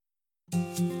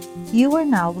You are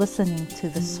now listening to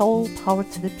the Soul Power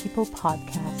to the People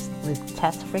podcast with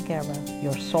Tess Figuera,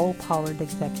 your soul-powered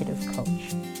executive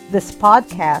coach. This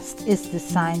podcast is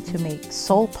designed to make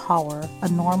soul power a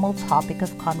normal topic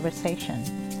of conversation.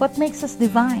 What makes us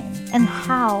divine, and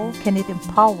how can it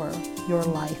empower your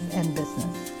life and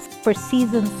business? For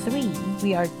Season 3,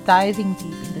 we are diving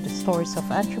deep into the stories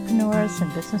of entrepreneurs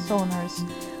and business owners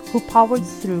who powered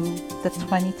through the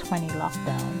 2020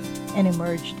 lockdown and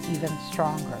emerged even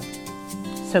stronger.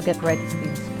 So get ready to be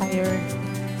inspired,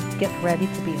 get ready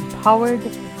to be empowered,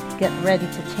 get ready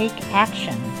to take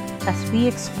action as we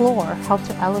explore how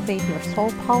to elevate your soul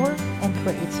power and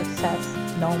create success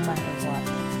no matter what.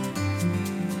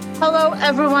 Hello,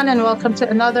 everyone, and welcome to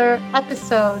another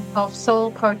episode of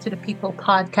Soul Power to the People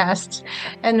podcast.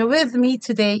 And with me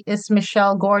today is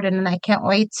Michelle Gordon, and I can't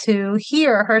wait to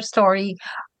hear her story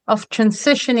of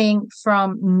transitioning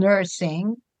from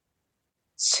nursing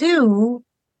to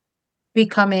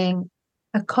becoming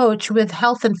a coach with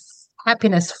health and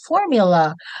happiness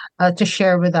formula to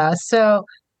share with us. So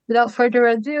without further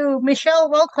ado,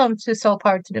 Michelle, welcome to Soul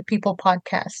Power to the People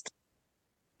podcast.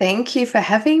 Thank you for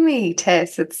having me,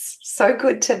 Tess. It's so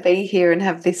good to be here and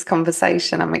have this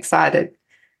conversation. I'm excited.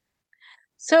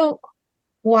 So,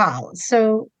 wow.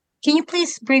 So can you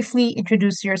please briefly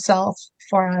introduce yourself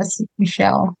for us,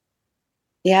 Michelle?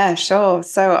 Yeah, sure.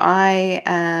 So my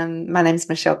name's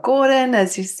Michelle Gordon.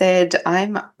 As you said,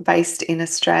 I'm based in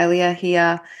Australia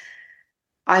here.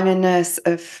 I'm a nurse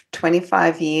of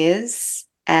 25 years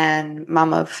and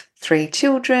mum of 3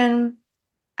 children.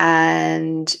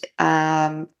 And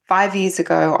 5 years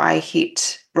ago, I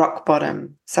hit rock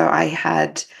bottom. So I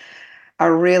had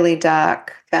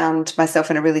found myself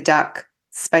in a really dark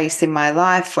space in my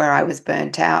life where I was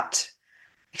burnt out,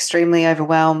 extremely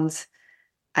overwhelmed.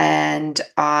 And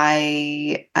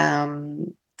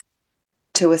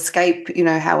to escape,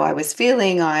 how I was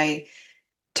feeling, I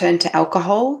turned to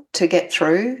alcohol to get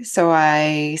through. So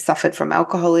I suffered from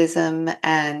alcoholism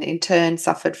and in turn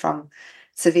suffered from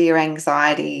severe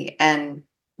anxiety. And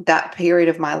that period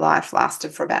of my life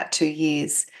lasted for about 2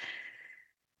 years.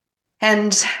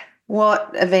 And what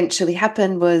eventually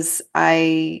happened was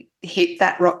I hit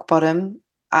that rock bottom.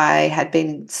 I had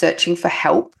been searching for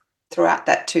help throughout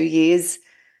that 2 years.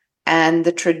 And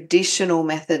the traditional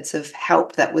methods of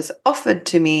help that was offered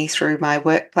to me through my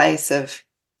workplace of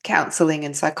counselling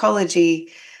and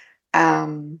psychology,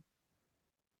 I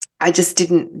just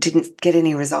didn't get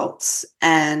any results.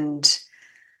 And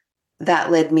that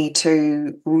led me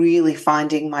to really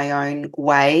finding my own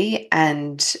way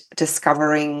and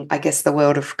discovering, I guess, the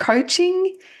world of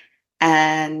coaching.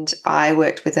 And I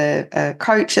worked with a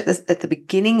coach at the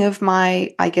beginning of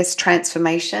my, I guess,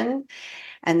 transformation.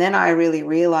 And then I really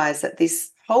realized that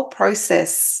this whole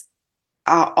process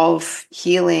of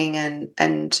healing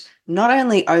and not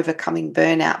only overcoming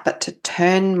burnout, but to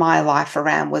turn my life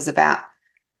around was about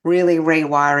really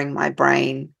rewiring my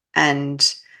brain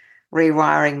and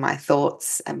rewiring my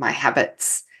thoughts and my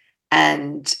habits.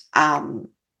 And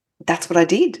that's what I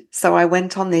did. So I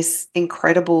went on this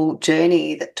incredible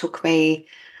journey that took me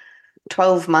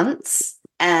 12 months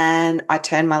and I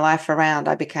turned my life around.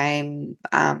 I became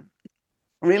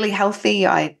really healthy.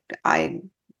 I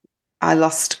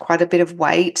lost quite a bit of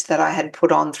weight that I had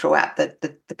put on throughout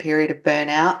the period of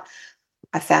burnout.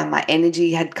 I found my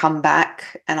energy had come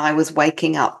back and I was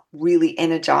waking up really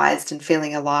energized and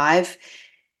feeling alive.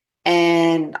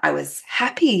 And I was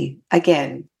happy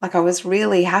again. Like I was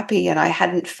really happy and I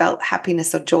hadn't felt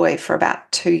happiness or joy for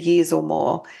about 2 years or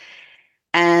more.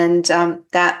 And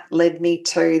that led me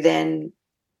to then,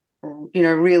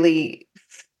 really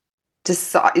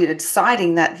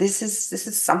deciding that this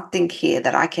is something here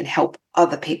that I can help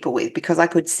other people with, because I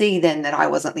could see then that I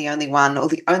wasn't the only one or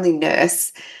the only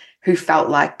nurse who felt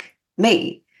like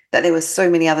me, that there were so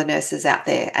many other nurses out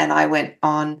there. And I went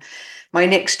on my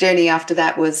next journey after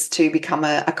that was to become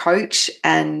a coach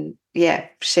and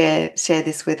share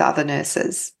this with other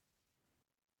nurses.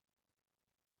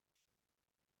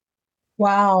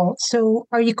 Wow. So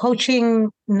are you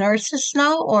coaching nurses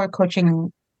now or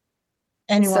coaching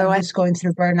anyone who's going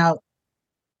through burnout?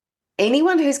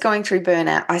 Anyone who's going through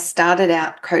burnout. I started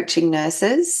out coaching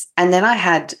nurses and then I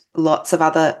had lots of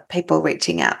other people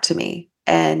reaching out to me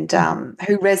and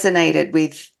who resonated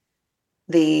with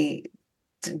the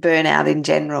burnout in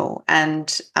general. And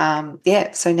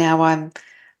so now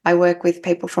I work with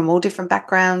people from all different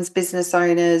backgrounds, business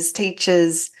owners,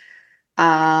 teachers,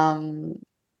 lots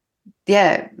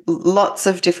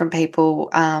of different people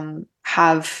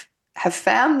have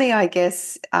found me, I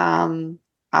guess,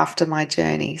 after my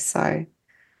journey. So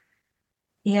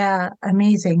yeah,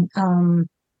 amazing.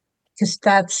 Because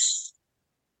that's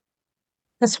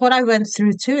That's what I went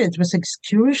through too. It was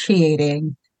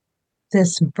excruciating.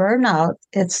 This burnout.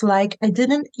 It's like I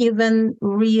didn't even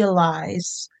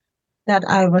realize that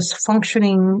I was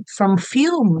functioning from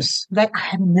fumes. Like I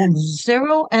had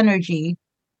zero energy.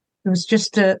 It was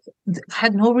just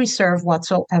had no reserve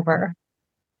whatsoever.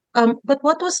 But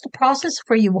what was the process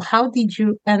for you? How did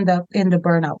you end up in the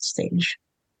burnout stage?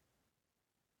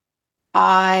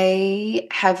 I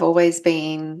have always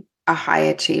been a high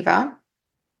achiever.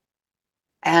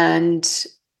 And,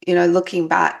 looking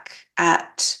back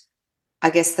at,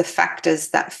 I guess, the factors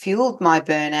that fueled my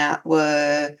burnout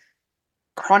were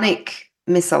chronic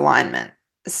misalignment.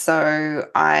 So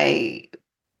I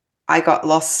got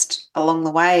lost along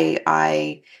the way.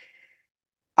 I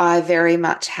very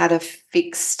much had a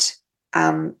fixed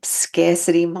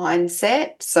scarcity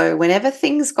mindset. So whenever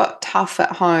things got tough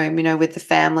at home, with the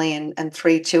family and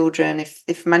three children,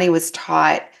 if money was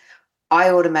tight, I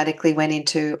automatically went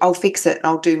into, I'll fix it.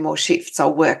 I'll do more shifts.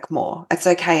 I'll work more. It's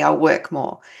okay. I'll work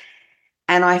more.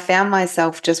 And I found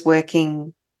myself just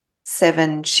working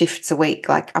 7 shifts a week,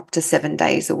 like up to 7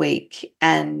 days a week,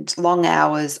 and long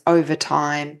hours,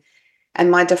 overtime.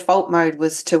 And my default mode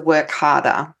was to work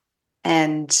harder.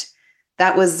 And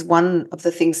that was one of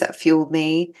the things that fueled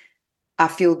me. I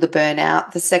fueled the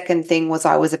burnout. The second thing was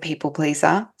I was a people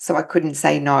pleaser, so I couldn't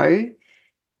say no.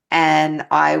 And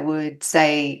I would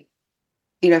say,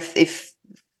 if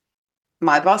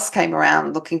my boss came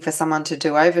around looking for someone to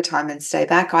do overtime and stay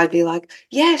back, I'd be like,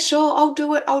 yeah, sure, I'll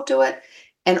do it. I'll do it.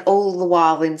 And all the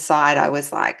while inside, I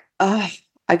was like, oh,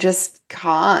 I just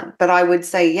can't. But I would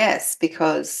say yes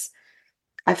because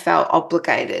I felt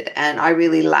obligated and I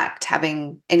really lacked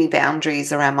having any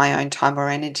boundaries around my own time or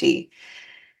energy.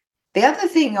 The other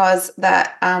thing was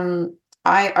that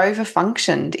I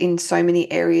overfunctioned in so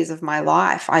many areas of my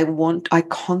life. I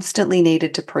constantly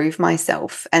needed to prove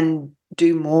myself and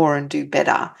do more and do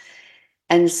better.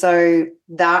 And so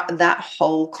that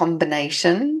whole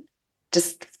combination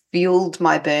just fueled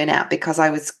my burnout because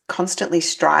I was constantly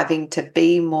striving to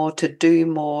be more, to do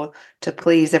more, to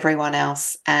please everyone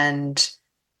else. And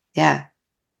yeah,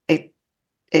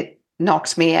 it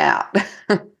knocked me out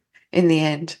in the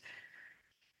end.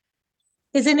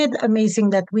 Isn't it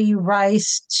amazing that we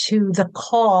rise to the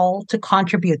call to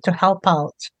contribute, to help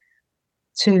out,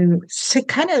 to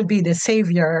kind of be the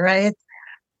savior, right?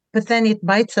 But then it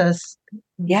bites us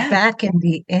Yeah. back in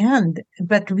the end.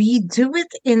 But we do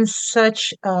it in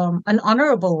such an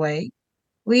honorable way.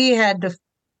 We had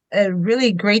a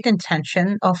really great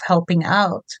intention of helping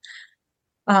out.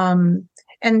 Um,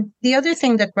 and the other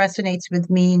thing that resonates with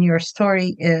me in your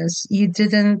story is you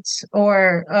didn't,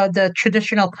 or the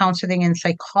traditional counseling and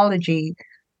psychology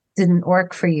didn't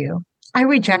work for you. I Mm.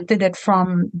 rejected it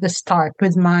from the start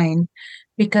with mine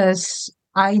because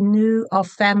I knew of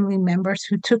family members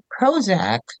who took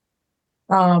Prozac,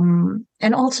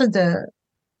 and also the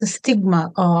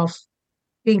stigma of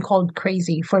being called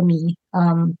crazy for me.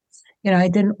 I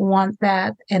didn't want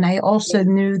that, and I also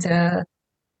Yeah. knew the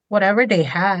whatever they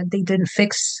had, they didn't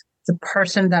fix the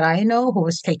person that I know who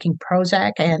was taking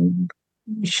Prozac, and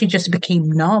she just became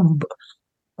numb,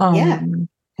 Yeah.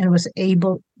 and was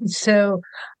able. So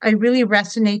I really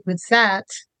resonate with that,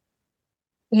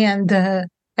 and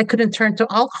I couldn't turn to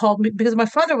alcohol because my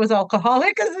father was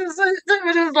alcoholic.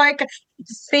 It was like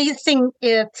facing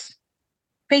it,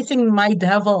 facing my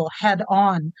devil head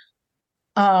on.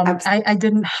 I Absolutely.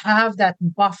 didn't have that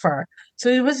buffer, so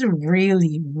it was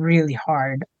really, really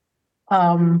hard.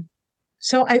 Um,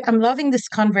 so I'm loving this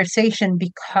conversation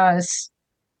because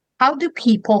how do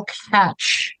people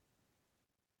catch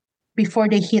before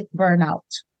they hit burnout?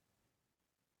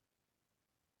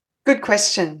 Good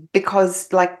question.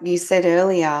 Because, like you said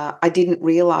earlier, I didn't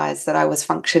realize that I was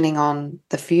functioning on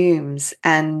the fumes.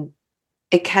 And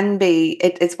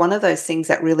it's one of those things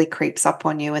that really creeps up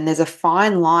on you. And there's a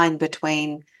fine line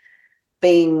between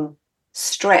being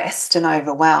stressed and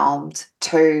overwhelmed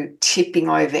to tipping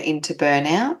over into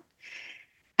burnout.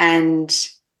 And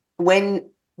when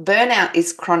burnout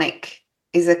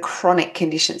is a chronic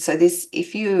condition. So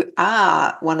if you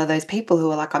are one of those people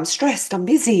who are like, I'm stressed, I'm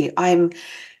busy, I'm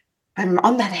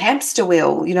on that hamster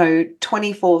wheel,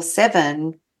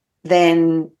 24/7,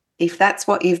 then if that's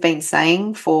what you've been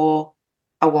saying for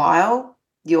a while,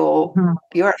 Mhm.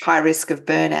 you're at high risk of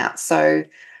burnout. So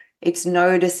it's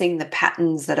noticing the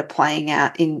patterns that are playing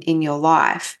out in your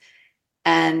life.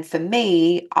 And for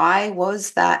me, I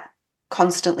was that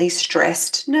constantly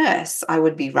stressed nurse. I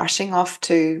would be rushing off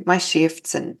to my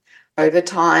shifts and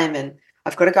overtime, and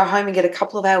I've got to go home and get a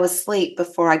couple of hours sleep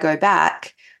before I go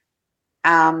back.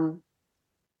 Um,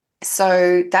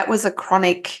 so that was a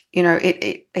chronic,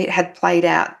 it had played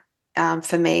out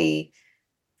for me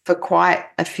for quite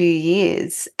a few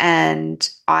years. And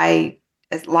I,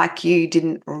 like you,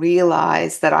 didn't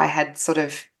realize that I had sort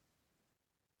of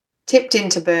tipped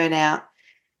into burnout.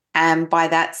 And by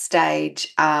that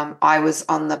stage, I was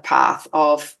on the path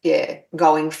of,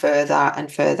 going further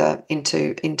and further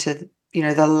into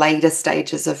the later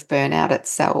stages of burnout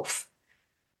itself.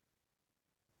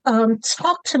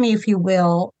 Talk to me, if you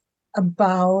will,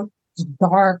 about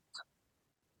dark.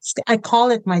 I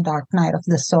call it my dark night of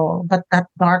the soul, but that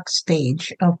dark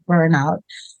stage of burnout.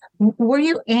 Were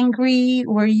you angry?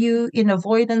 Were you in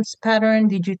avoidance pattern?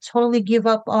 Did you totally give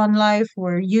up on life?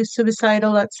 Were you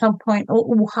suicidal at some point?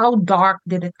 How dark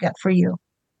did it get for you?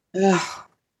 Ugh,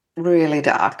 really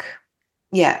dark.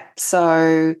 Yeah.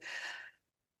 So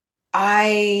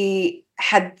I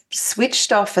had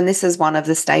switched off, and this is one of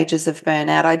the stages of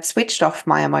burnout. I'd switched off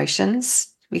my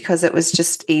emotions because it was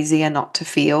just easier not to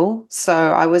feel. So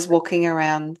I was walking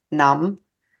around numb.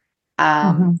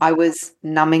 Hmm. I was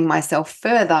numbing myself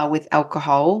further with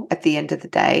alcohol at the end of the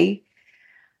day.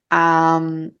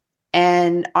 Um,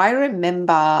 and I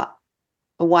remember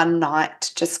one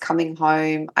night just coming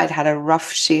home, I'd had a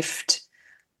rough shift.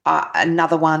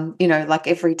 Another one, like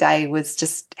every day was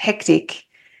just hectic.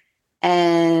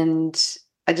 And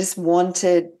I just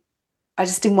I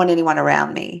just didn't want anyone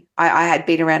around me. I had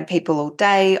been around people all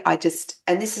day. And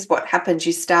this is what happens.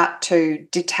 You start to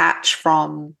detach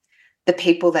from the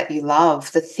people that you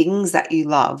love, the things that you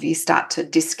love. You start to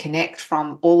disconnect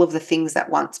from all of the things that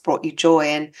once brought you joy.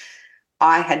 And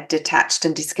I had detached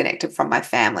and disconnected from my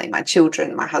family, my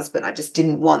children, my husband. I just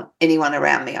didn't want anyone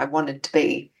around me. I wanted to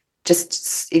be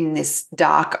just in this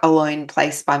dark, alone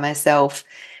place by myself.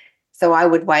 So I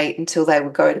would wait until they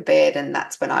would go to bed, and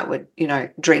that's when I would,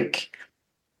 drink.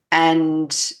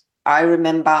 And I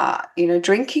remember,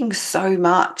 drinking so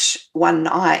much one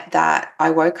night that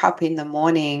I woke up in the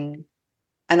morning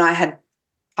and I had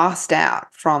passed out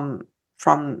from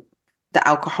the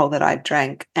alcohol that I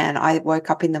drank. And I woke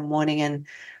up in the morning and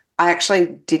I actually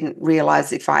didn't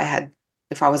realize if I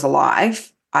was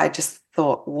alive. I just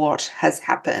thought, what has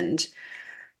happened?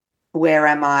 Where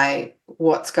am I?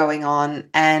 What's going on?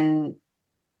 And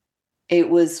it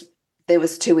was there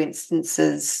was two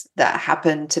instances that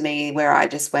happened to me where I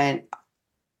just went,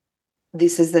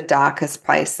 this is the darkest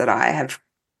place that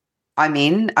I'm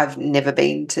in. I've never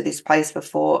been to this place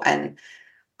before, and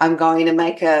I'm going to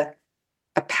make a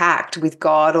pact with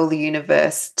God or the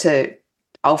universe to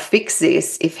I'll fix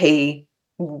this if he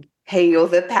or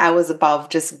the powers above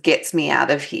just gets me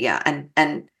out of here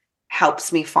and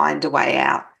helps me find a way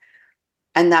out.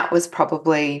 And that was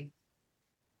probably,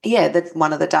 that's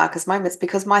one of the darkest moments,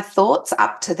 because my thoughts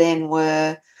up to then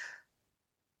were,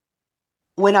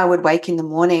 when I would wake in the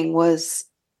morning, was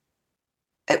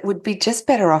it would be just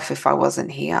better off if I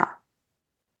wasn't here.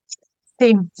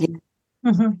 Same. Yeah.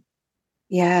 Hmm.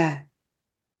 Yeah.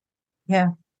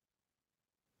 Yeah.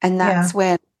 And Yeah. that's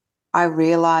when I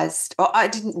realized, or I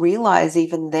didn't realize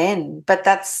even then, but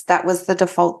that was the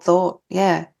default thought.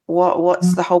 Yeah.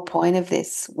 What's the whole point of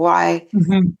this? Why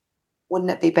Hmm.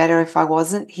 wouldn't it be better if I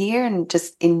wasn't here and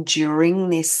just enduring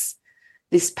this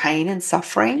pain and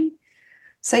suffering?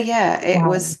 So yeah, it Wow.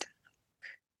 was.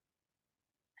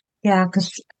 Yeah.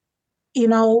 Because,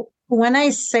 when I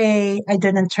say I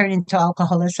didn't turn into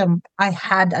alcoholism, I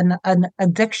had an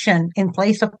addiction in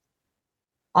place of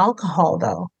alcohol,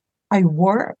 though. I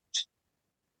worked.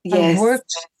 I Yes.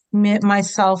 worked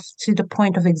myself to the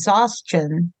point of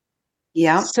exhaustion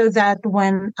Yeah. so that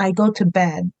when I go to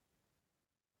bed,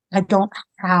 I don't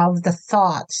have the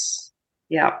thoughts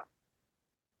Yeah.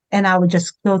 and I would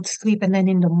just go to sleep. And then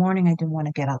in the morning, I didn't want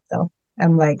to get up though.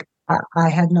 I'm like, I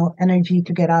had no energy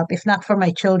to get up. If not for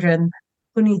my children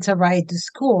who needs a ride to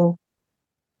school,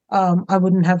 I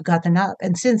wouldn't have gotten up.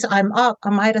 And since I'm up, I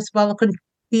might as well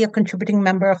be a contributing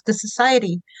member of the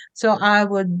society. So I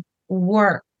would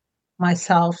work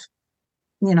myself,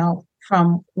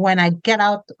 from when I get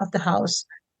out of the house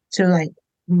to like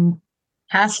mm,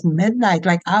 past midnight.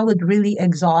 Like I would really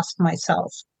exhaust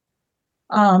myself,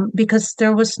 because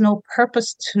there was no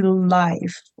purpose to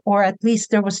life, or at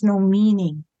least there was no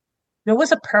meaning. There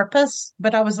was a purpose,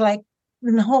 but I was like,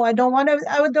 no, I don't want to.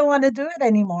 I don't want to do it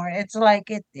anymore. It's like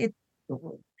it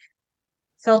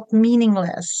felt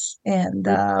meaningless, and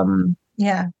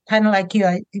yeah, kind of like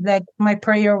you. Like my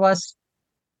prayer was,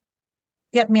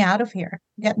 get me out of here,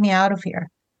 get me out of here.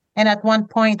 And at one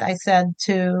point, I said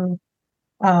to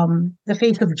the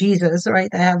face of Jesus, right?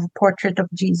 I have a portrait of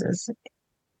Jesus,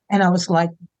 and I was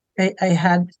like,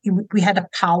 we had a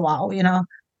powwow.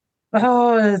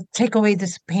 Oh, take away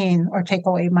this pain or take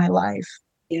away my life.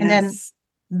 And then Yes.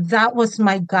 that was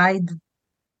my guidance.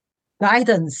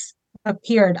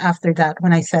 appeared after that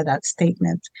when I said that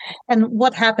statement? And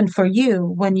what happened for you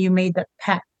when you made that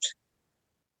pact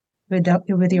with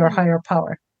your Mm. higher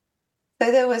power?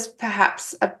 So there was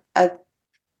perhaps a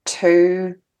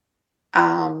two,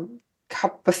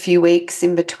 a few weeks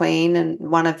in between, and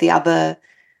one of the other,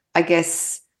 I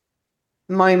guess,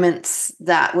 moments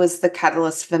that was the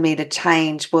catalyst for me to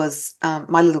change was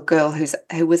my little girl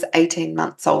who was 18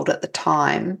 months old at the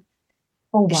time.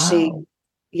 Oh, She, wow.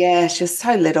 yeah, she was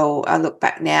so little. I look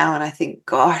back now and I think,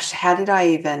 gosh, how did I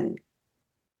even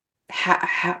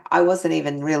how I wasn't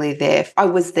even really there. I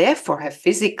was there for her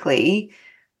physically,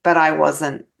 but I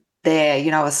wasn't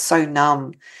there. I was so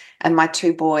numb. And my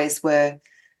two boys were,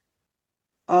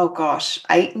 oh gosh,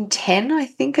 8 and 10, I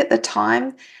think, at the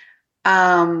time.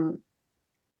 Um,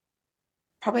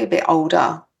 Probably a bit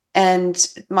older. And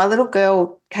my little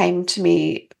girl came to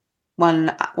me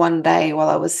one day while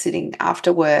I was sitting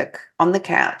after work on the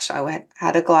couch.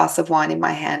 Had a glass of wine in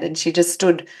my hand, and she just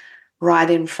stood right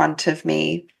in front of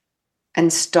me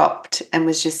and stopped and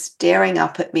was just staring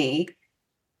up at me.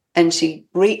 And she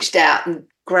reached out and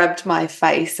grabbed my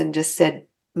face and just said,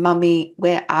 "Mummy,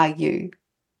 where are you?"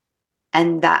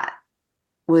 And that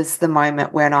was the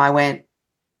moment when I went,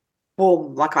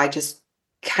 boom, like I just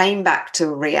came back to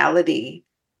reality.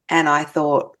 And I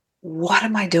thought, what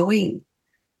am I doing?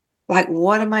 Like,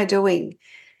 what am I doing?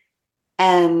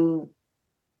 And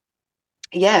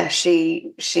yeah,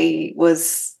 she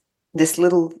was this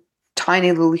little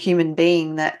tiny little human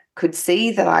being that could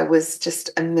see that I was just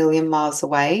a million miles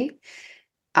away.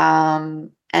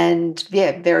 And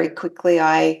yeah, very quickly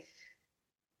I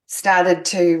started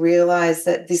to realize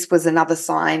that this was another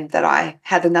sign that I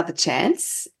had another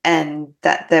chance and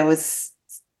that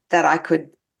that I could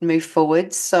move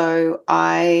forward. So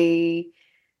I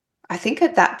think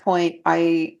at that point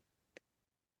I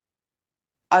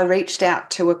reached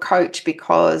out to a coach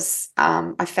because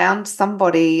I found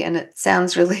somebody, and it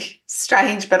sounds really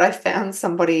strange, but I found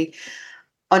somebody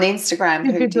on Instagram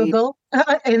Did who you did, Google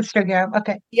Instagram?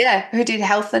 Okay. yeah, who did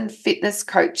health and fitness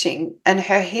coaching. And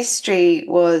her history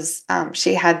was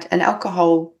she had an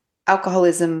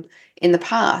alcoholism in the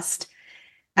past.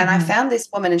 And I Hmm. found this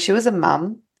woman, and she was a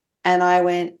mum. And I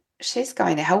went, she's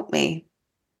going to help me.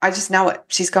 I just know it.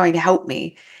 She's going to help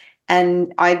me.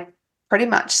 And I pretty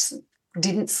much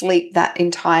didn't sleep that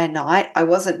entire night. I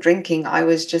wasn't drinking. I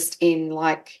was just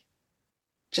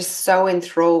just so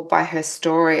enthralled by her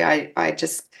story. I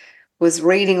just was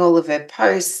reading all of her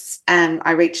posts, and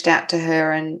I reached out to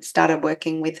her and started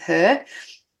working with her.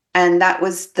 And that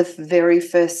was the very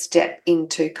first step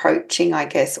into coaching, I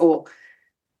guess, or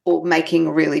making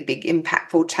a really big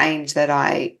impactful change that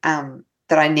I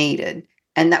needed.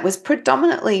 And that was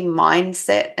predominantly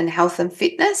mindset and health and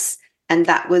fitness. And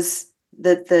that was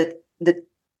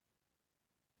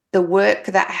the work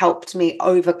that helped me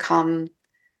overcome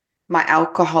my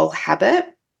alcohol habit.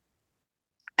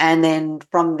 And then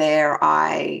from there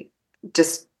I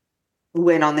just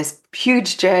went on this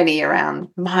huge journey around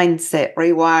mindset,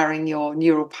 rewiring your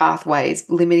neural pathways,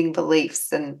 limiting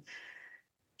beliefs, and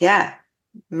yeah,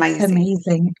 It's amazing.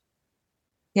 amazing.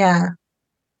 Yeah.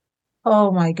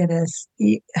 Oh my goodness.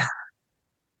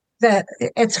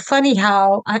 It's funny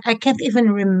how I can't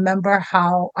even remember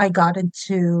how I got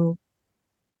into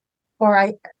or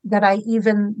I that I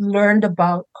even learned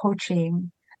about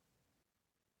coaching.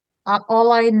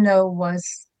 All I know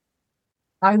was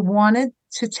I wanted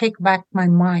to take back my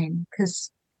mind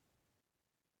because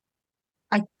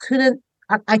I couldn't,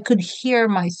 I could hear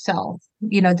myself,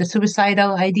 the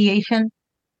suicidal ideation.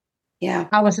 Yeah.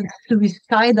 I wasn't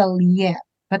suicidal yet,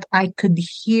 but I could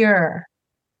hear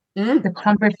Mm. the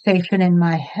conversation in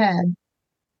my head.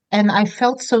 And I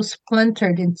felt so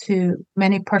splintered into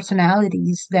many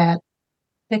personalities that,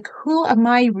 like, who am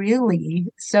I really?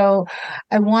 So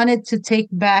I wanted to take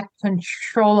back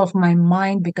control of my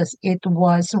mind because it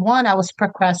was one, I was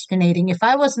procrastinating. If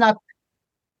I was not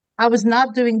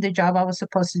doing the job I was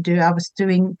supposed to do. I was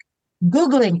doing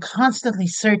Googling, constantly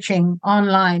searching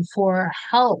online for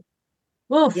help,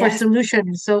 well, for Yes.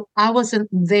 solutions. So I wasn't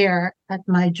there at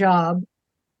my job.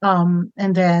 And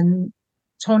then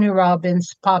Tony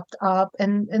Robbins popped up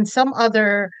and some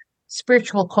other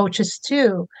spiritual coaches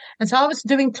too. And so I was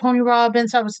doing Tony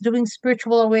Robbins, I was doing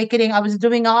spiritual awakening, I was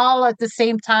doing all at the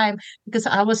same time because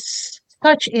I was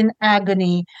such in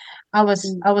agony.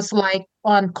 Mm. I was like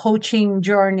on coaching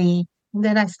journey. And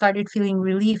then I started feeling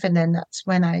relief. And then that's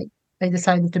when I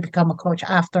decided to become a coach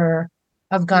after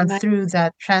I've gone Ma- through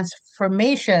that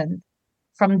transformation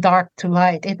from dark to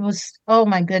light. It was, oh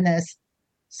my goodness.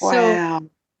 So Wow.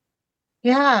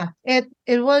 yeah, it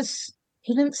was,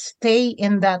 he didn't stay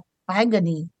in that.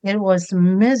 agony. It was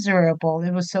miserable.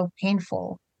 It was so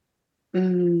painful.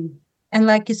 Mm, And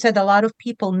like you said, a lot of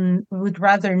people would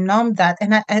rather numb that.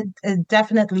 And I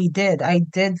definitely did. I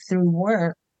did through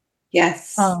work.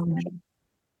 yes. Um,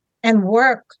 and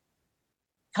work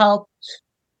helped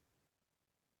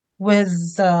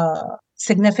with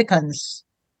significance,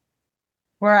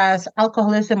 whereas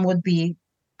alcoholism would be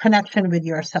connection with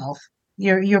yourself.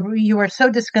 You were so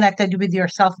disconnected with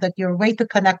yourself that your way to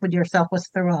connect with yourself was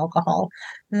through alcohol.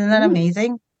 Isn't that Mm,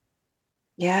 amazing?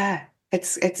 yeah.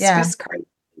 It's Yeah. just crazy.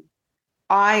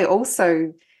 I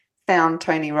also found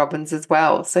Tony Robbins as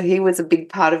well. So he was a big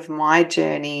part of my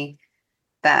journey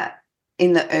that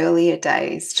in the earlier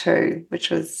days too, which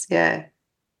was, yeah.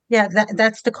 Yeah,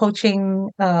 that's the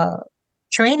coaching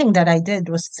training that I did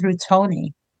was through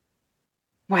Tony.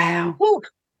 Wow. Whew.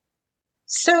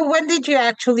 So when did you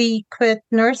actually quit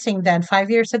nursing then? 5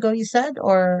 years ago, you said,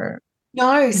 or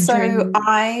No, so during?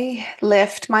 I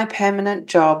left my permanent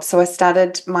job. So I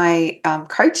started my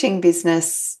coaching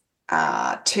business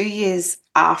 2 years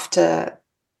after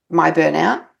my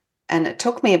burnout. And it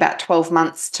took me about 12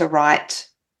 months to write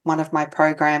one of my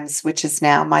programs, which is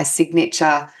now my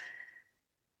signature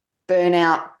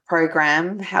burnout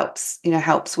program. Helps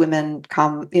women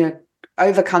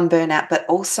overcome burnout, but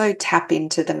also tap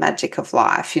into the magic of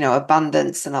life,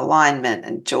 abundance and alignment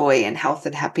and joy and health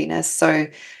and happiness. So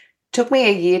took me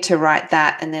a year to write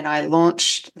that, and then I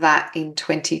launched that in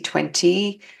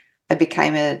 2020. I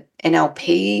became an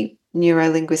NLP, neuro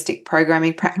linguistic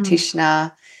programming Mhm.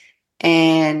 practitioner,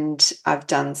 and I've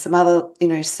done some other,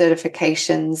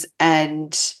 certifications,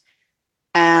 and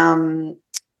um,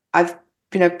 I've,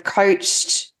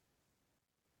 coached,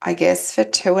 I guess, for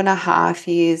 2.5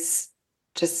 years,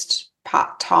 just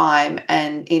part time,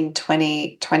 and in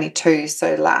 2022,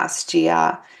 so last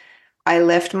year, I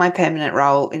left my permanent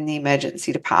role in the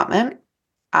emergency department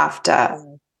after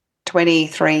Oh,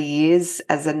 23 years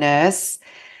as a nurse.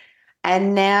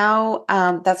 And now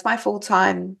that's my full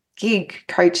time gig.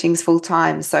 Coaching's full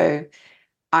time. So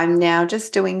I'm now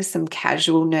just doing some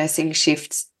casual nursing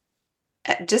shifts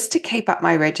just to keep up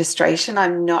my registration.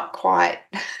 I'm not quite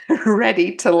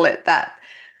ready to let that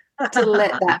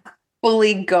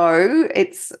fully go.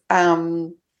 It's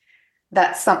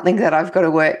that's something that I've got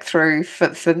to work through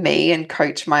for me and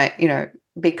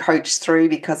be coached through,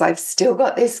 because I've still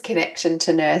got this connection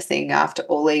to nursing after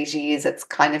all these years. It's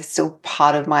kind of still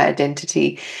part of my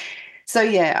identity. So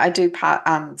yeah, I do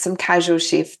some casual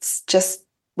shifts just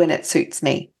when it suits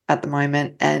me at the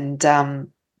moment, and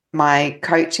my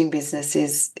coaching business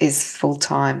is full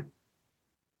time.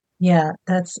 yeah,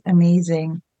 that's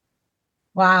amazing.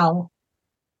 Wow.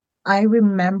 I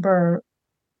remember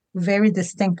very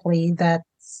distinctly that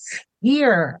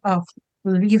fear of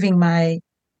leaving my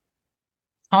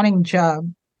accounting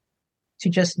job to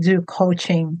just do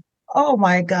coaching. Oh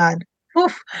my God.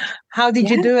 Oof. How did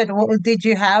you Yeah. do it? Did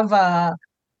you have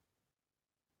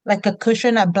like a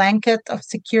cushion, a blanket of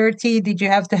security? Did you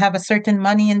have to have a certain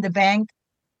money in the bank?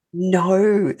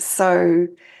 No. So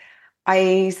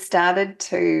I started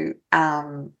to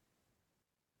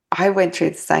I went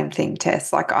through the same thing,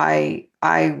 Tess. Like I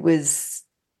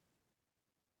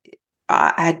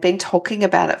had been talking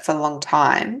about it for a long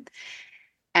time,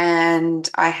 and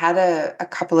I had a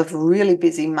couple of really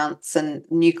busy months and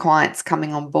new clients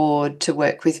coming on board to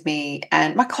work with me.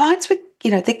 And my clients were,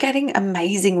 they're getting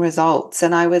amazing results.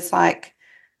 And I was like,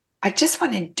 I just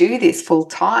want to do this full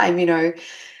time.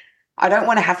 I don't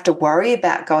want to have to worry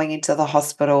about going into the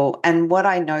hospital. And what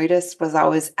I noticed was I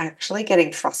was actually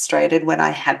getting frustrated when I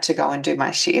had to go and do my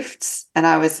shifts. And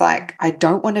I was like, I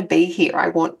don't want to be here. I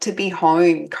want to be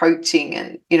home coaching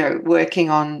and, working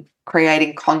on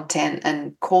creating content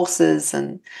and courses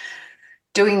and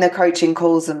doing the coaching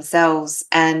calls themselves.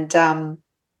 And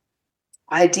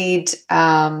I did.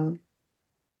 I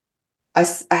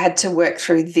had to work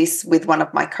through this with one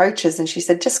of my coaches, and she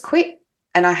said, just quit.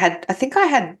 And I think I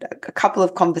had a couple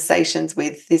of conversations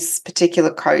with this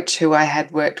particular coach who I had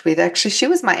worked with. Actually, she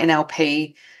was my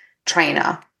NLP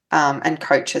trainer and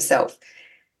coach herself.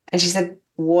 And she said,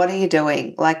 what are you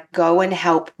doing? Like, go and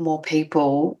help more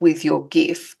people with your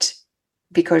gift,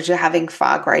 because you're having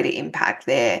far greater impact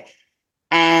there.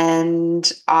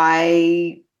 And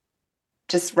I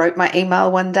just wrote my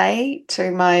email one day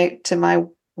to my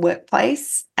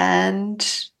workplace and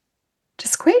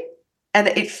just quit. And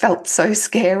it felt so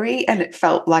scary, and it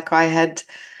felt like I had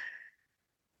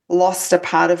lost a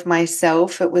part of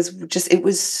myself. It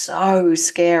was so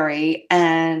scary.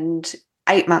 And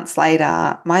 8 months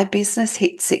later, my business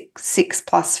hit six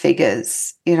plus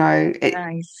figures, it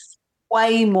Nice.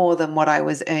 way more than what I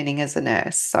was earning as a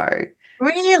nurse. So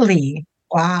Really?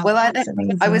 Well, Wow, I that's I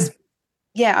amazing. was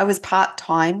I was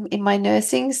part-time in my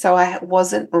nursing, so I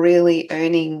wasn't really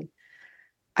earning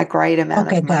a great amount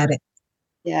Okay, of money. got it.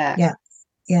 Yeah. Yeah,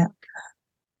 yeah.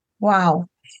 Wow.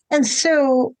 And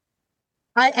so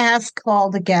I ask all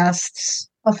the guests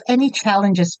of any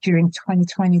challenges during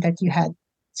 2020 that you had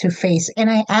to face. And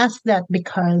I ask that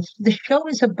because the show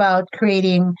is about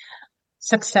creating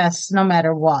success no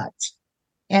matter what.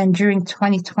 And during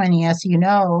 2020, as you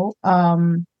know,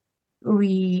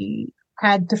 we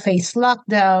had to face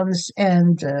lockdowns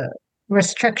and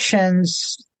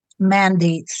restrictions,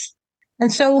 mandates.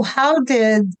 And so, how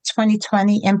did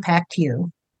 2020 impact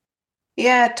you?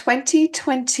 Yeah,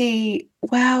 2020,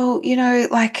 well,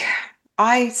 like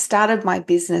I started my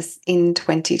business in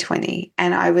 2020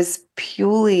 and I was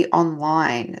purely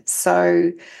online.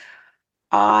 So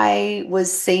I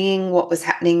was seeing what was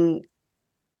happening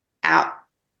out,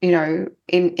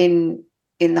 in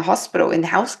the hospital, in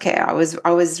healthcare. I was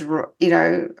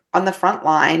on the front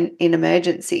line in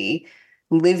emergency,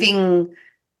 living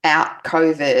out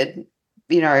COVID,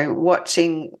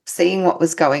 watching, seeing what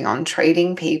was going on,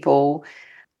 treating people,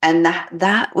 and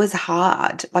that was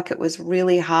hard. Like, it was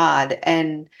really hard,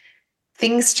 and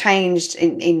things changed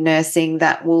in nursing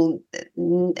that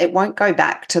it won't go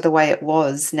back to the way it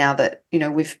was now that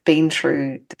we've been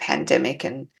through the pandemic.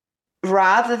 And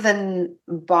rather than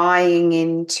buying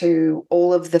into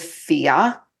all of the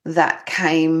fear that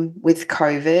came with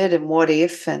COVID and what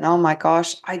if and oh my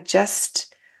gosh, I just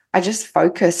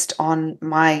focused on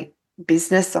my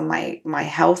business, on my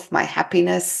health, my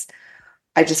happiness.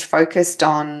 I just focused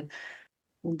on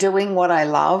doing what I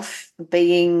love,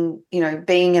 being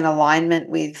in alignment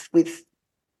with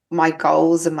my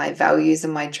goals and my values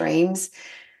and my dreams.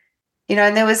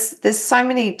 And there's so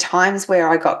many times where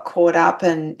I got caught up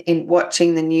in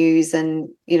watching the news and,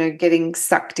 getting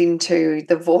sucked into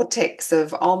the vortex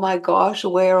of, oh my gosh,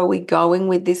 where are we going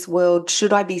with this world?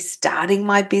 Should I be starting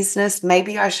my business?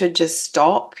 Maybe I should just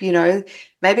stop,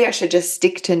 maybe I should just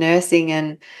stick to nursing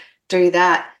and do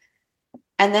that.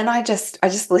 And then I just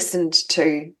listened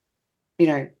to,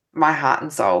 my heart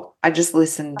and soul. I just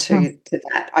listened Mhm. to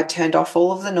that. I turned off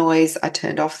all of the noise. I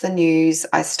turned off the news.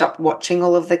 I stopped watching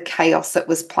all of the chaos that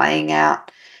was playing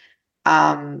out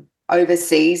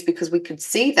overseas, because we could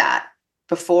see that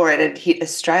before it had hit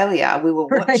Australia. We were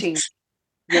Right. watching,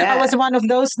 I was yeah, one of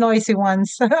those noisy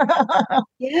ones.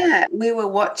 yeah, we were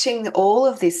watching all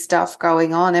of this stuff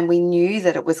going on, and we knew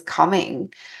that it was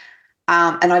coming.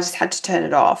 And I just had to turn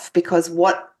it off, because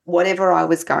whatever I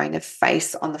was going to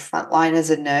face on the front line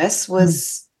as a nurse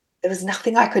Mm. there was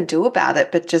nothing I could do about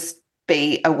it but just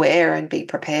be aware and be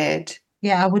prepared.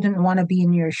 Yeah, I wouldn't want to be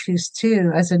in your shoes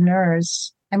too as a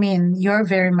nurse. I mean, you're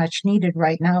very much needed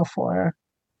right now for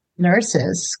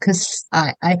nurses because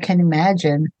I can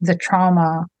imagine the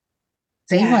trauma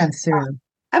they Yeah, went through.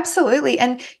 absolutely.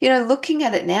 And looking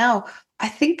at it now, I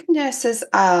think nurses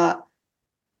are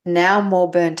now more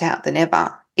burnt out than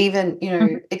ever. Even,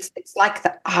 Mhm. it's like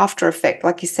the after effect.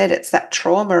 Like you said, it's that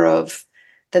trauma of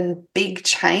the big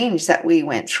change that we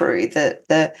went through,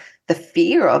 the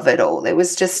fear of it all. There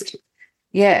was just,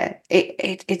 yeah,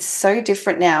 it's so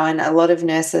different now. And a lot of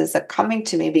nurses are coming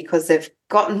to me because they've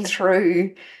gotten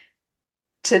through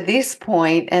to this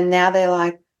point and now they're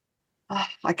like, oh,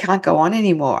 I can't go on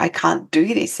anymore. I can't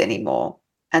do this anymore.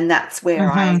 And that's where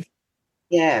Mhm. I,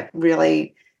 yeah,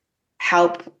 really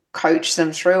help coach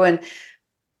them through. And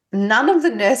none of the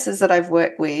nurses that I've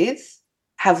worked with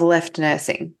have left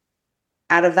nursing.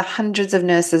 Out of the hundreds of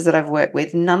nurses that I've worked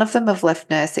with, none of them have left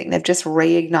nursing. They've just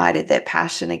reignited their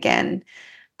passion again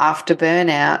after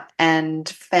burnout and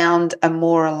found a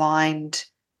more aligned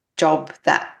job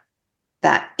that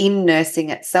in nursing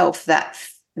itself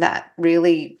that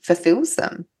really fulfills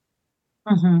them.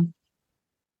 Mhm.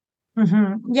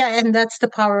 Mhm. Yeah, and that's the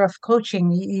power of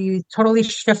coaching. You totally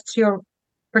shift your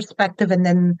perspective and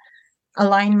then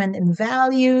alignment and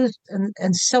values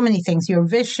and so many things. Your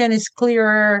vision is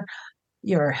clearer,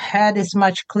 your head is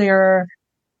much clearer.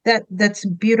 That's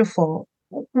beautiful.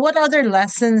 What other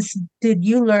lessons did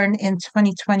you learn in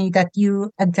 2020 that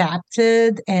you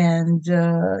adapted and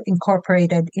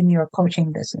incorporated in your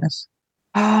coaching business?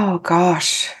 Oh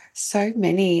gosh, so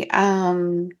many.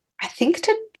 I think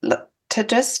to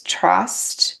just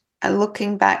trust. And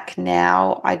looking back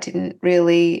now, I didn't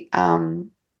really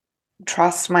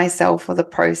trust myself or the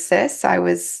process. I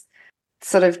was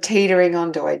sort of teetering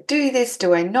on, do I do this?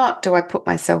 Do I not? Do I put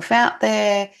myself out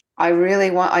there? I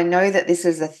know that this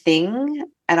is a thing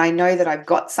and I know that I've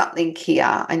got something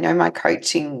here. I know my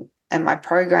coaching and my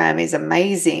program is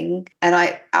amazing. And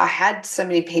I had so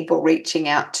many people reaching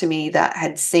out to me that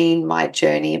had seen my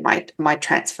journey and my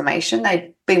transformation.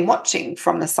 They'd been watching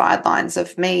from the sidelines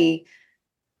of me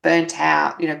burnt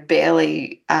out,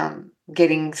 barely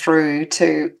getting through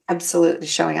to absolutely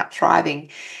showing up thriving.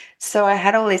 So I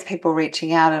had all these people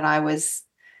reaching out, and I was,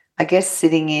 I guess,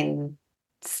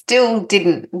 still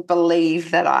didn't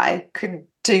believe that I could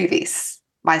do this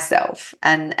myself.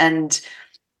 And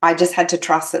I just had to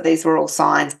trust that these were all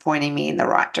signs pointing me in the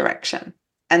right direction.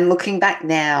 And looking back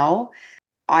now,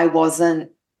 I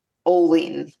wasn't all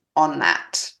in on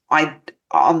that.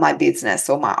 On my business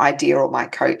or my idea or my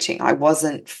coaching. I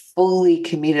wasn't fully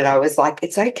committed. I was like,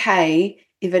 it's okay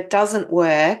if it doesn't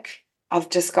work. I've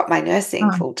just got my nursing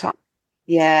full time.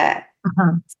 Yeah.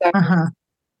 Uh-huh. So Uh-huh.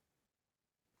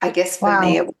 I guess for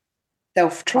me, Wow. it was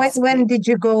self-trust When did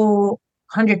you go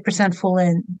 100% full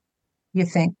in, you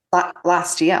think?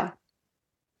 last year.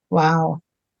 Wow.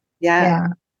 Yeah. Yeah.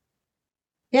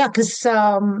 Yeah, because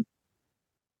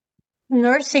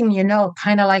nursing,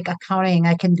 kind of like accounting,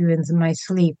 I can do in my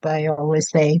sleep, I always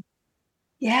say.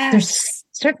 There's Yes.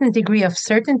 certain degree of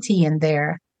certainty in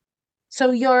there.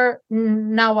 So you're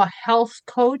now a health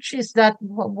coach. Is that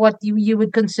what you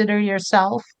would consider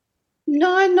yourself?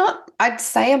 No, I'd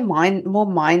say more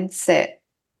mindset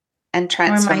and Or mindset?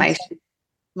 transformation.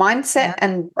 Mindset Yeah.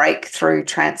 and breakthrough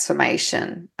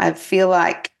transformation. I feel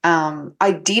like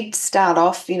I did start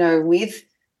off, with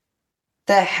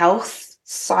the health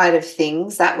side of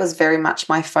things. That was very much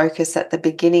my focus at the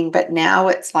beginning, but now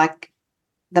it's like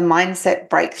the mindset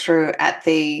breakthrough at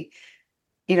the,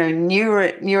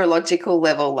 neurological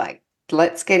level. Like,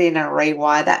 let's get in and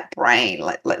rewire that brain.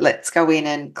 Let's go in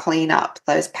and clean up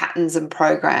those patterns and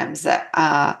programs that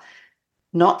are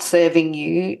not serving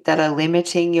you, that are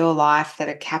limiting your life, that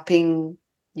are capping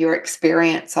your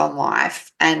experience on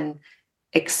life, and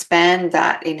expand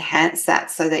that, enhance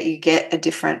that so that you get a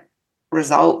different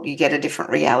result, you get a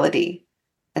different reality.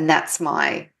 And that's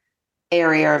my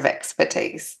area of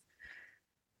expertise.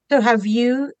 So have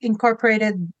you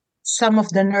incorporated some of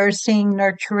the nursing,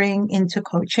 nurturing into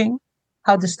coaching?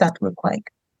 How does that look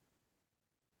like?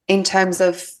 In terms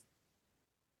of,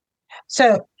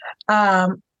 So,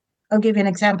 I'll give you an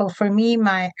example. For me,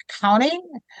 my accounting,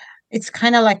 it's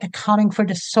kind of like accounting for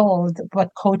the soul, what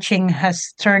coaching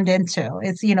has turned into.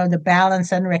 It's, the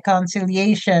balance and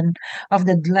reconciliation of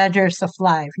the ledgers of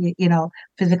life,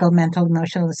 physical, mental,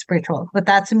 emotional, and spiritual. But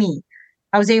that's me.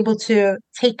 I was able to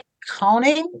take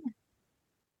accounting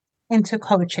into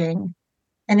coaching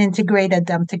and integrated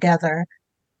them together.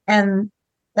 And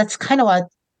that's kind of what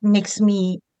makes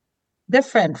me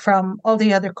different from all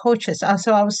the other coaches.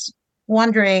 So I was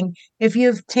wondering if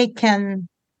you've taken,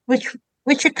 which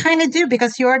which you kind of do,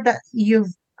 because you've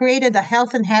created a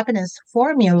health and happiness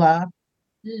formula.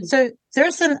 So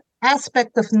there's an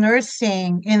aspect of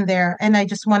nursing in there, and I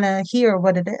just want to hear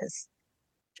what it is.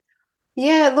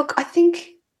 yeah, look, I think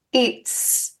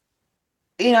it's,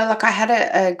 like I had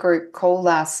a group call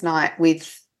last night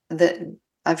with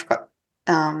I've got,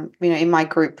 in my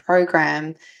group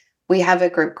program, we have a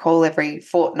group call every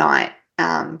fortnight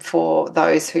for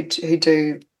those who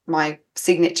do my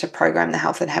signature program, the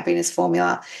Health and Happiness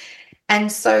Formula.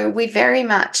 And so we very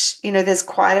much, there's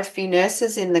quite a few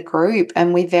nurses in the group,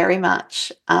 and we very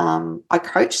much, I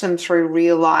coach them through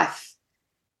real life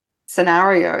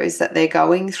scenarios that they're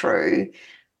going through.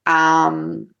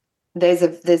 Um, there's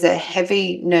a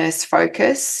heavy nurse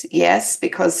focus, yes,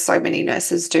 because so many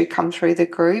nurses do come through the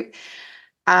group.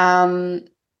 And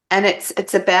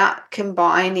it's about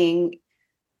combining,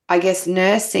 I guess,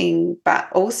 nursing,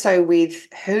 but also with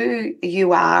who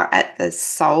you are at the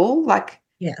soul. Like,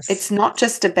 Yes. it's not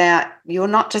just about, you're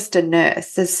not just a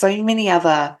nurse. There's so many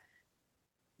other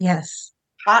Yes.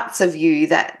 parts of you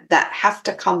that have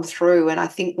to come through. And I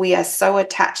think we are so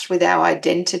attached with our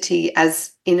identity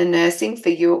as in a nursing. For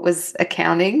you, it was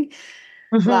accounting.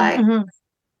 Hmm. Like, Hmm.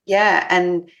 yeah.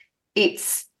 And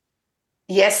it's,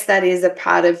 yes, that is a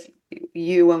part of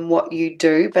you and what you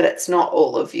do, but it's not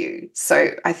all of you.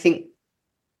 So I think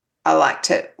I like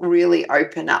to really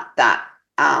open up that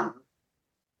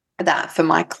for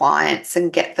my clients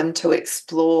and get them to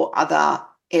explore other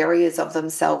areas of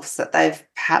themselves that they've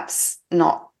perhaps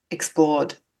not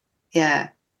explored. Yeah.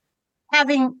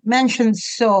 Having mentioned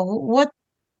soul,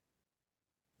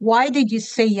 why did you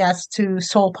say yes to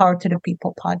Soul Power to the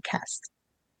People podcast?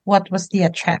 What was the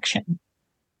attraction?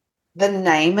 The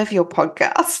name of your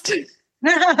podcast.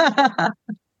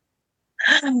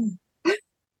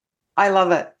 I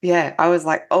love it. Yeah. I was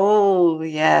like, oh,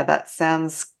 yeah, that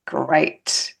sounds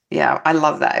great. Yeah. I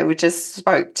love that. It just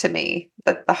spoke to me,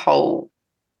 that the whole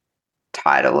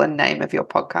title and name of your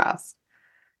podcast.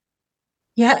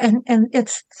 Yeah, and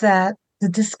it's that the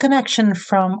disconnection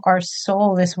from our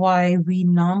soul is why we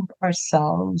numb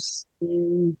ourselves,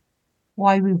 Mm.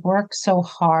 why we work so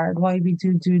hard, why we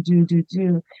do.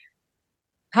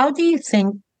 How do you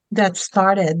think that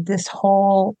started, this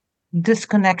whole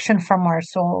disconnection from our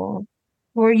soul?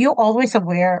 Were you always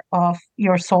aware of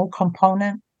your soul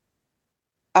component?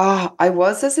 Oh, I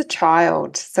was as a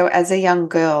child. So as a young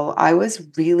girl, I was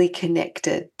really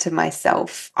connected to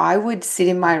myself. I would sit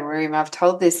in my room. I've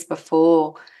told this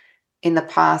before in the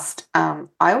past.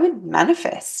 I would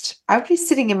manifest. I would be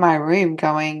sitting in my room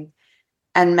going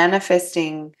and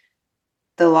manifesting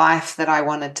the life that I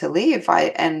wanted to live.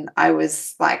 I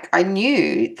was like, I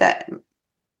knew that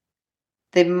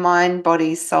the mind,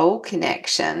 body, soul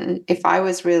connection, if I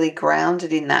was really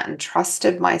grounded in that and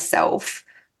trusted myself,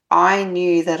 I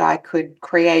knew that I could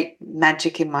create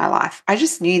magic in my life. I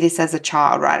just knew this as a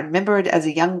child, right? I remember it as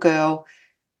a young girl,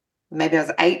 maybe I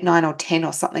was 8, 9, or 10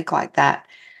 or something like that.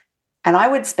 And I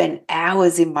would spend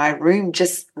hours in my room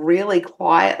just really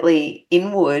quietly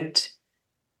inward,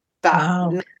 but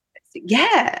Wow.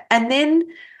 yeah. And then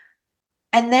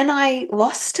I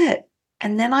lost it.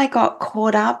 And then I got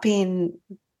caught up in,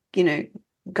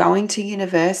 going to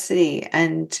university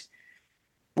and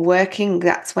working.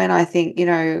 That's when I think,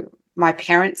 my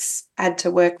parents had to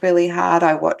work really hard.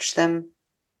 I watched them.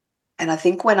 And I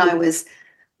think when I was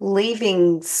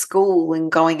leaving school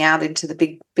and going out into the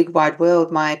big, big wide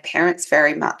world, my parents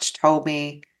very much told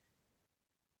me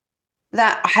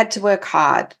that I had to work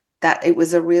hard, that it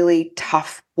was a really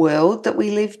tough world that we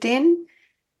lived in,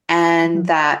 and Mhm.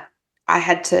 that I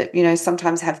had to,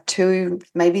 sometimes have 2,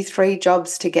 maybe 3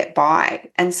 jobs to get by.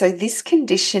 And so this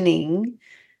conditioning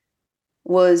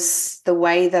was the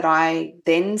way that I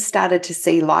then started to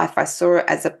see life. I saw it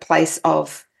as a place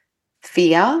of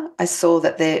fear. I saw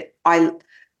that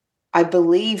I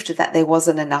believed that there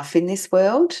wasn't enough in this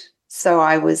world. So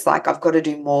I was like, I've got to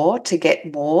do more to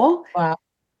get more. Wow.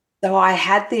 So I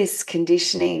had this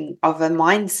conditioning of a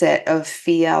mindset of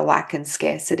fear, lack, and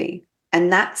scarcity.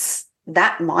 And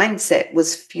that mindset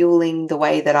was fueling the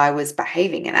way that I was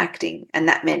behaving and acting. And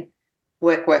that meant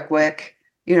work, work, work,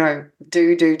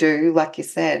 do, like you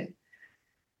said.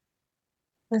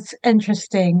 That's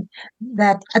interesting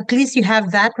that at least you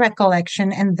have that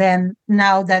recollection. And then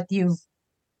now that you've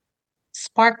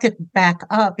sparked it back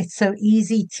up, it's so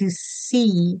easy to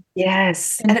see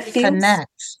Yes. and And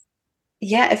connect.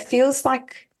 it feels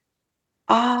like,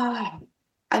 ah,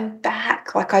 I'm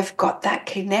back. Like I've got that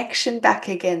connection back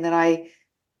again that I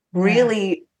Yeah.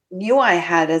 really knew I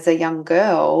had as a young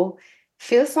girl.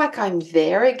 Feels like I'm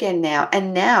there again now.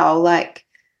 And now, like,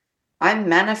 I'm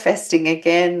manifesting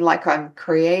again, like I'm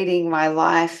creating my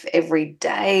life every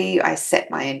day. I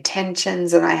set my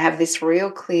intentions and I have this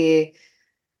real clear,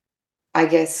 I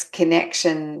guess,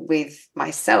 connection with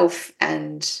myself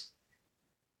and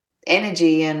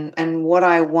energy and what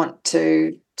I want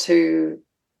to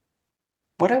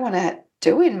what I want to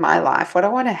do in my life, what I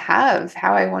want to have,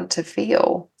 how I want to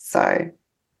feel. So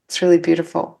it's really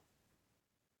beautiful.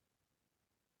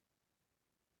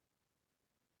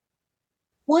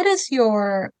 What is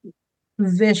your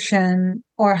vision,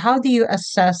 or how do you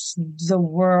assess the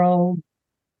world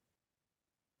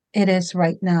it is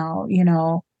right now?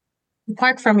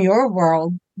 Apart from your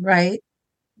world, right?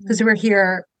 Because we're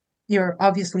here, you're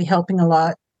obviously helping a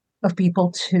lot of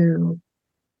people to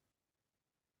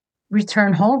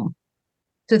return home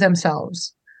to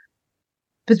themselves.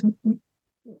 But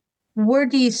where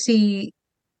do you see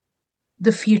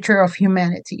the future of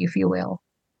humanity, if you will?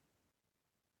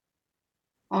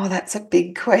 Oh, that's a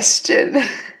big question.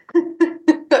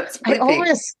 That's I really big.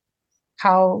 always,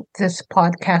 how this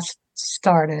podcast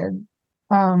started,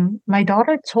 my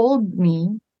daughter told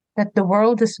me that the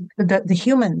world is the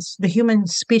humans, the human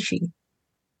species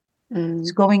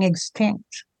is Mm, going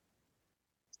extinct.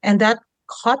 And that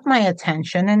caught my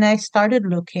attention. And I started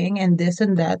looking and this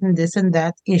and that and this and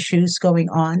that issues going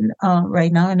on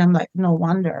right now. And I'm like, no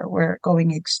wonder we're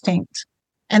going extinct.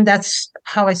 And that's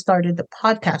how I started the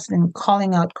podcast and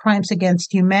calling out crimes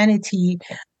against humanity,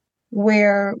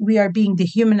 where we are being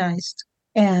dehumanized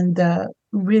and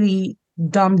really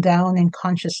dumbed down in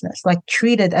consciousness, like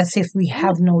treated as if we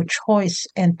have no choice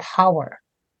and power,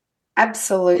 and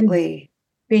absolutely.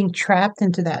 being trapped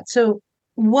into that. So,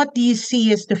 what do you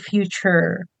see as the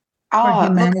future for Oh, look,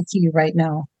 humanity right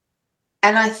now?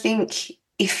 and I think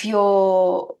if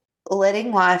you're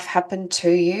letting life happen to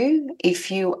you,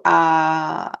 if you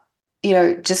are,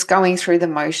 just going through the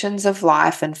motions of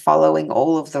life and following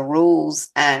all of the rules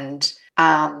and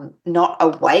not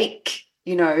awake,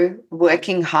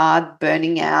 working hard,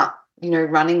 burning out,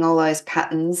 running all those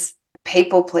patterns,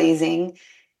 people pleasing.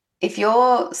 If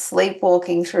you're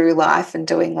sleepwalking through life and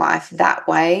doing life that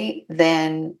way,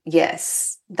 then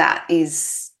yes, that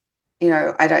is,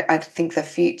 I think the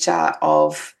future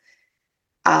of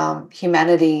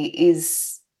humanity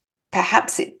is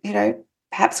perhaps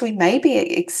perhaps we may be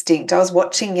extinct. I was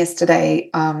watching yesterday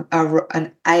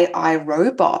an AI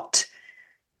robot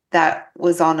that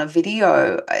was on a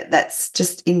video. That's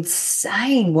just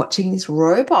insane, watching this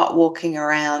robot walking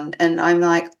around, and I'm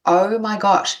like, oh my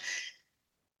gosh.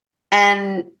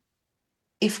 And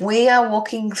if we are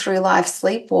walking through life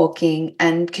sleepwalking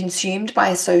and consumed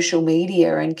by social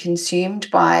media and consumed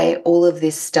by all of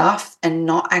this stuff and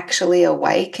not actually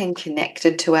awake and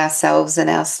connected to ourselves and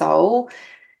our soul,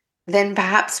 then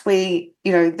perhaps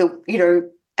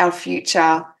our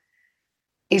future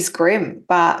is grim.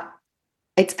 But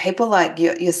it's people like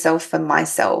yourself and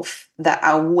myself that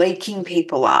are waking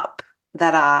people up,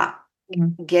 that are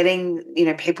getting,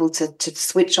 people to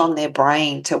switch on their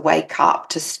brain, to wake up,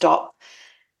 to stop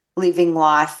living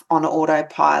life on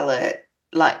autopilot.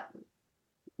 Like,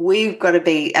 we've got to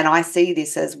be, and I see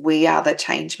this as we are the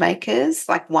change makers.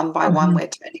 Like, one by one, we're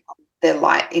turning on the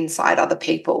light inside other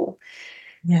people.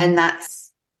 Yeah. And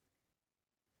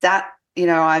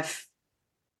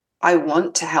I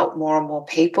want to help more and more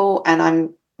people, and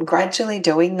I'm gradually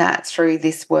doing that through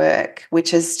this work,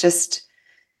 which is just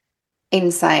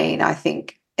insane. I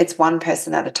think it's one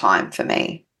person at a time for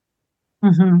me.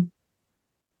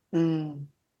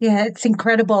 Yeah, it's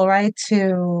incredible, right?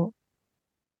 To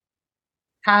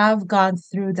have gone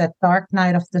through that dark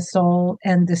night of the soul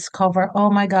and discover,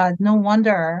 oh my God, no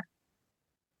wonder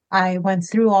I went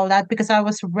through all that, because I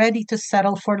was ready to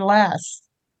settle for less.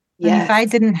 And if I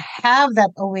Yes. didn't have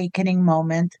that awakening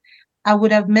moment, I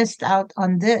would have missed out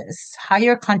on this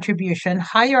higher contribution,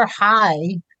 higher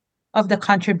high of the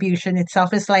contribution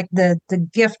itself. Is like the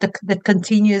gift that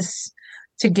continues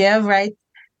to give, right?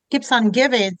 Keeps on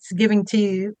giving. It's giving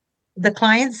to the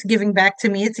clients, giving back to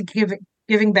me. It's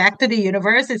giving back to the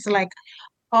universe. It's like,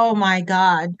 oh my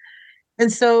God.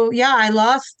 And so, yeah, I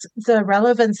lost the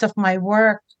relevance of my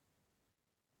work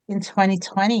in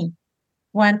 2020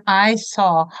 when I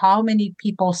saw how many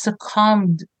people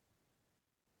succumbed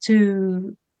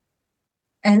to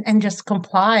and just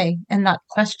comply and not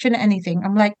question anything.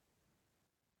 I'm like,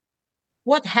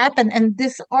 what happened? And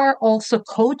these are also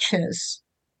coaches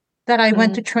that I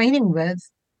went to training with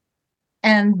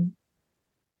and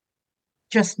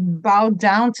just bowed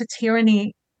down to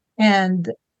tyranny.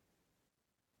 And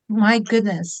my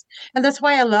goodness. And that's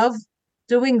why I love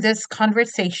doing this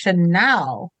conversation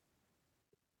now,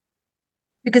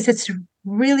 because it's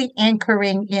really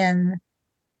anchoring in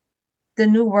the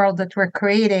new world that we're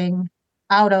creating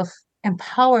out of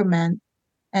empowerment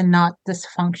and not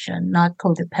dysfunction, not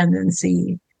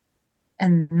codependency,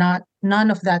 and not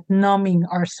none of that numbing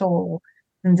our soul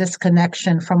and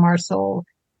disconnection from our soul.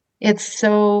 It's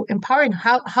so empowering.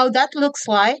 How that looks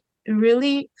like,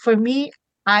 really, for me,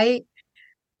 I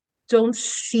don't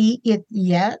see it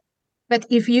yet. But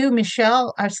if you,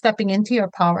 Michelle, are stepping into your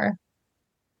power,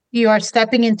 you are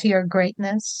stepping into your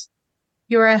greatness,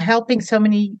 you are helping so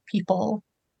many people,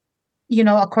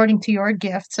 according to your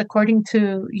gifts, according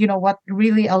to, what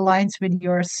really aligns with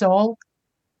your soul.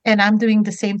 And I'm doing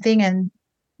the same thing. And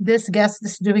this guest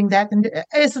is doing that. And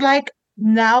it's like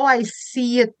now I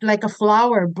see it like a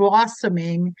flower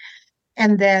blossoming,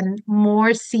 and then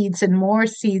more seeds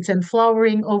and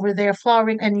flowering over there,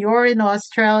 flowering. And you're in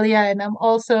Australia, and I'm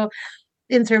also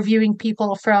interviewing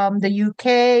people from the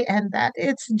UK, and that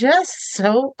it's just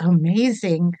so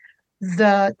amazing,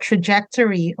 the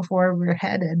trajectory of where we're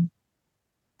headed.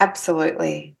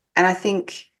 Absolutely. And I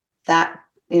think that,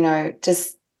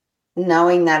 just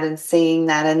knowing that and seeing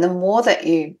that, and the more that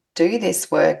you do this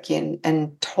work and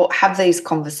have these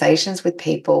conversations with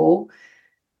people,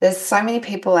 there's so many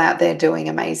people out there doing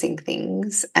amazing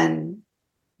things and,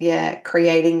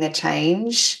 creating the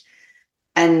change,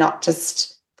 and not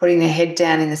just putting their head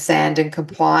down in the sand and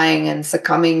complying and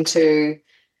succumbing to,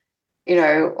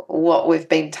 what we've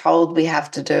been told we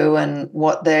have to do and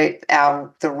what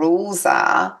the rules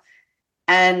are.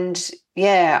 And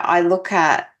I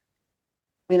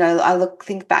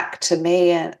think back to me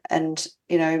and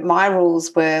my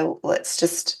rules were,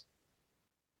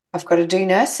 I've got to do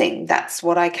nursing. That's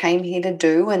what I came here to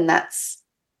do, and that's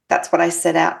what I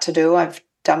set out to do. I've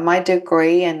done my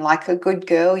degree, and like a good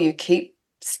girl, you keep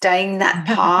staying that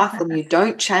path and you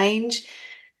don't change.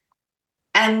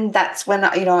 And that's when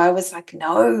I was like,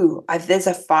 no, there's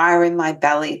a fire in my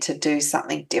belly to do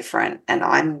something different, and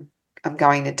I'm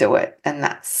going to do it. And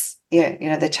that's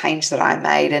the change that I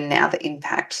made, and now the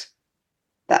impact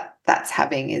that's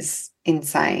having is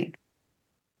insane.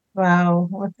 Wow.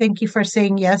 Well, thank you for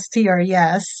saying yes to your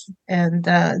yes and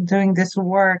doing this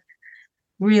work,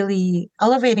 really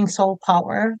elevating soul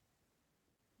power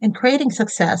and creating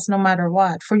success no matter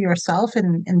what for yourself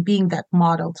and being that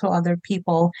model to other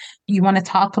people. You want to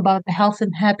talk about the health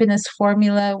and happiness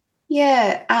formula?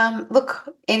 Yeah.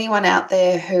 Look, anyone out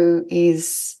there who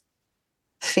is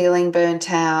feeling burnt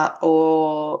out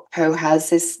or who has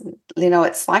this,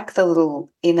 it's like the little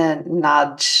inner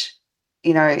nudge,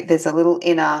 there's a little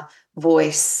inner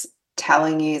voice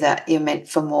telling you that you're meant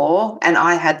for more. And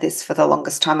I had this for the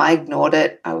longest time. I ignored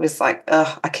it. I was like,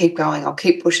 ugh, I keep going. I'll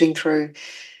keep pushing through.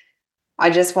 I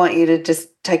just want you to just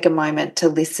take a moment to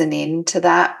listen in to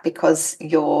that, because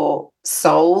your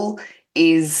soul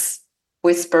is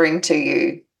whispering to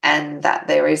you, and that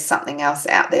there is something else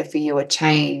out there for you, a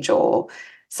change or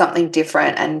something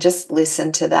different, and just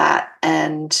listen to that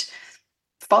and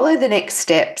follow the next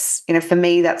steps. For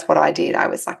me, that's what I did. I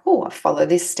was like, oh, I follow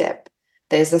this step.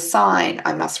 There's a sign.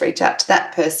 I must reach out to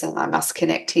that person. I must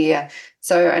connect here.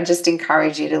 So I just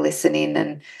encourage you to listen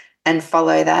in and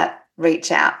follow that.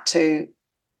 Reach out to,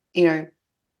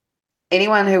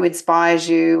 anyone who inspires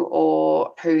you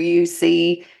or who you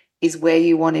see is where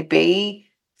you want to be.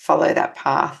 Follow that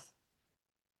path.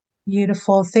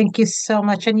 Beautiful. Thank you so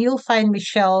much. And you'll find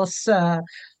Michelle's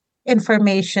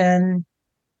information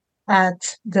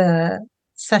at the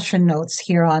session notes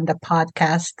here on the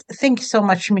podcast. Thank you so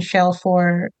much, Michelle,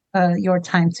 for your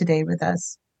time today with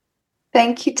us.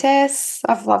 Thank you, Tess.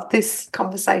 I've loved this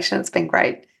conversation. It's been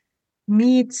great.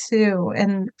 Me too.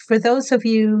 And for those of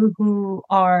you who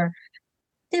are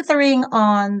dithering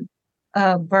on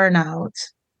burnout,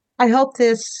 I hope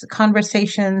this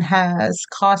conversation has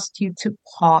caused you to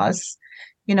pause.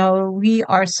 We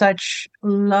are such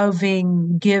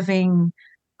loving, giving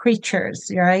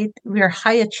creatures, right? We are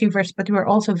high achievers, but we're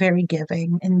also very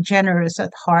giving and generous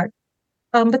at heart.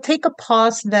 But take a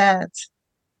pause that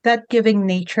giving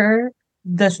nature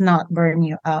does not burn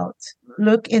you out.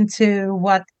 Look into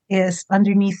what is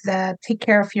underneath that. Take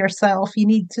care of yourself. You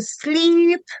need to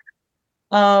sleep.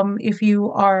 If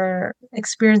you are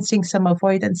experiencing some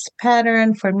avoidance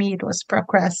pattern, for me, it was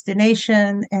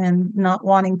procrastination and not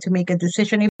wanting to make a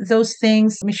decision. If those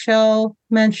things Michelle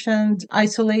mentioned,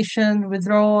 isolation,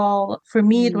 withdrawal, for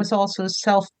me, it was also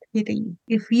self-pity.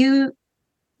 If you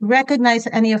recognize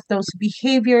any of those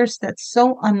behaviors that's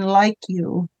so unlike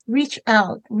you, reach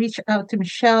out to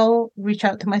Michelle, reach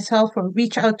out to myself, or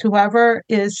reach out to whoever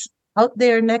is out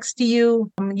there next to you.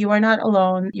 You are not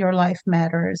alone. Your life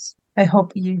matters. I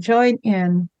hope you join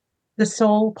in the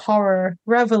soul power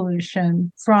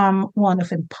revolution from one of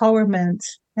empowerment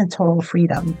and total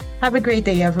freedom. Have a great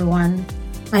day, everyone.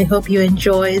 I hope you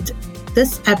enjoyed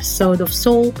this episode of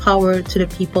Soul Power to the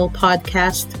People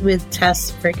podcast with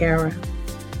Tess Vergara.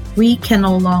 We can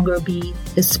no longer be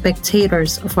the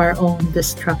spectators of our own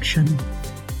destruction.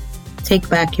 Take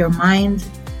back your mind,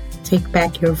 take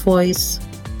back your voice,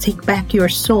 take back your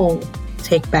soul,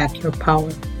 take back your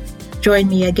power. Join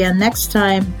me again next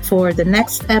time for the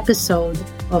next episode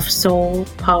of Soul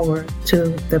Power to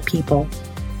the People.